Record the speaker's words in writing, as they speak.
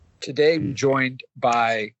Today, we're joined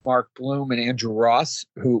by Mark Bloom and Andrew Ross,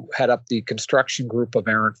 who head up the construction group of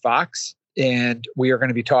Aaron Fox. And we are going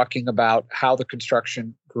to be talking about how the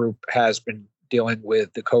construction group has been dealing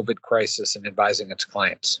with the COVID crisis and advising its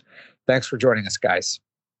clients. Thanks for joining us, guys.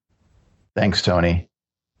 Thanks, Tony.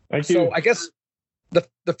 Thank you. So I guess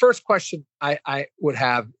the first question I would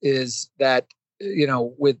have is that,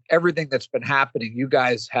 with everything that's been happening, you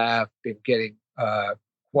guys have been getting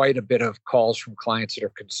quite a bit of calls from clients that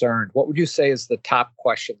are concerned. What would you say is the top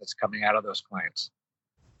question that's coming out of those clients?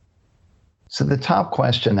 So the top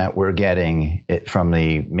question that we're getting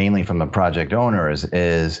mainly from the project owners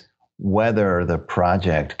is whether the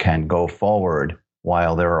project can go forward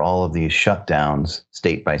while there are all of these shutdowns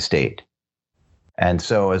state by state. And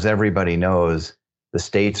so, as everybody knows, the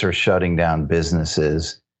states are shutting down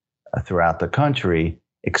businesses throughout the country,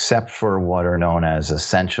 except for what are known as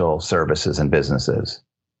essential services and businesses.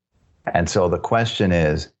 And so the question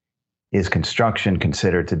is construction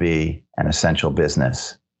considered to be an essential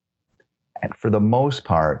business? And for the most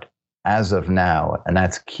part, as of now, and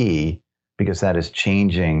that's key because that is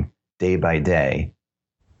changing day by day,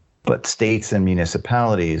 but states and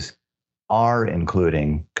municipalities are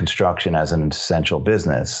including construction as an essential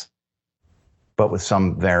business, but with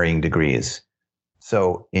some varying degrees.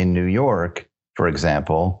 So in New York, for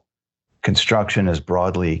example, construction is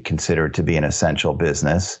broadly considered to be an essential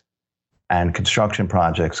business, and construction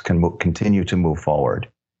projects can continue to move forward,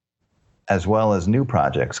 as well as new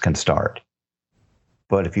projects can start.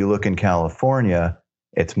 But if you look in California,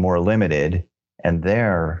 it's more limited, and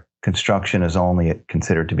there construction is only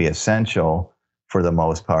considered to be essential for the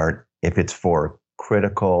most part if it's for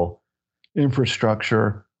critical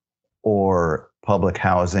infrastructure or public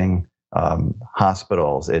housing,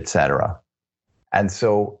 hospitals, et cetera. And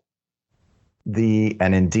so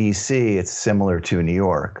and in DC, it's similar to New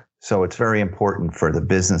York. So it's very important for the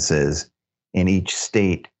businesses in each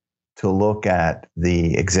state to look at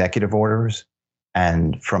the executive orders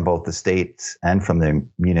and from both the states and from the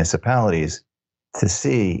municipalities to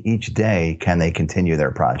see each day, can they continue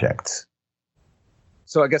their projects?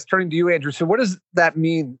 So I guess turning to you, Andrew, so what does that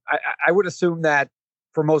mean? I would assume that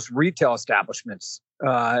for most retail establishments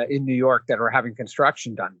in New York that are having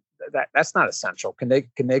construction done, that's not essential. Can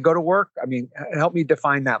they go to work? I mean, help me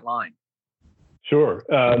define that line. Sure.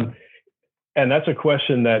 And that's a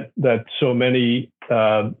question that so many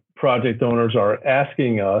project owners are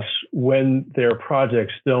asking us when their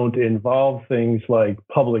projects don't involve things like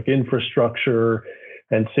public infrastructure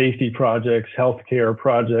and safety projects, healthcare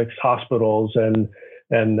projects, hospitals, and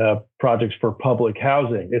projects for public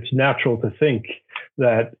housing. It's natural to think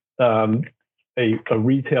that a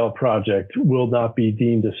retail project will not be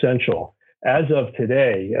deemed essential. As of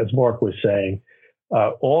today, as Mark was saying,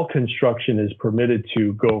 all construction is permitted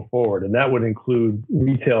to go forward, and that would include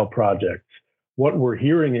retail projects. What we're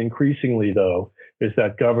hearing increasingly, though, is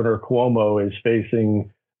that Governor Cuomo is facing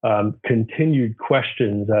continued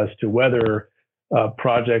questions as to whether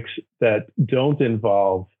projects that don't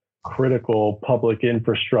involve critical public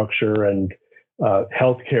infrastructure and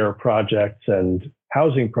healthcare projects and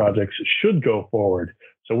housing projects should go forward.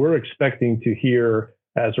 So we're expecting to hear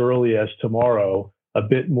as early as tomorrow a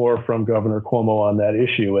bit more from Governor Cuomo on that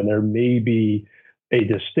issue. And there may be a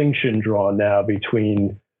distinction drawn now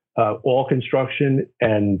between all construction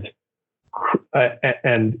and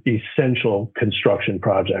essential construction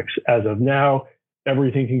projects. As of now,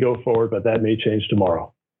 everything can go forward, but that may change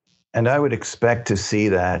tomorrow. And I would expect to see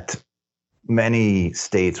that many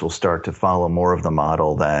states will start to follow more of the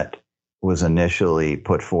model that was initially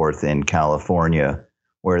put forth in California,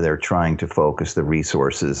 where they're trying to focus the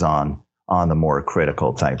resources on the more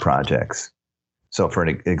critical type projects. So for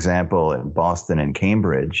an example, in Boston and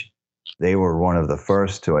Cambridge, they were one of the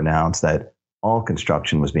first to announce that all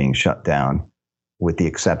construction was being shut down with the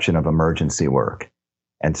exception of emergency work.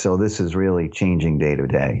 And so this is really changing day to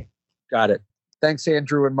day. Got it. Thanks,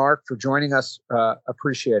 Andrew and Mark, for joining us.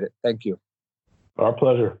 Appreciate it. Thank you. Our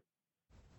pleasure.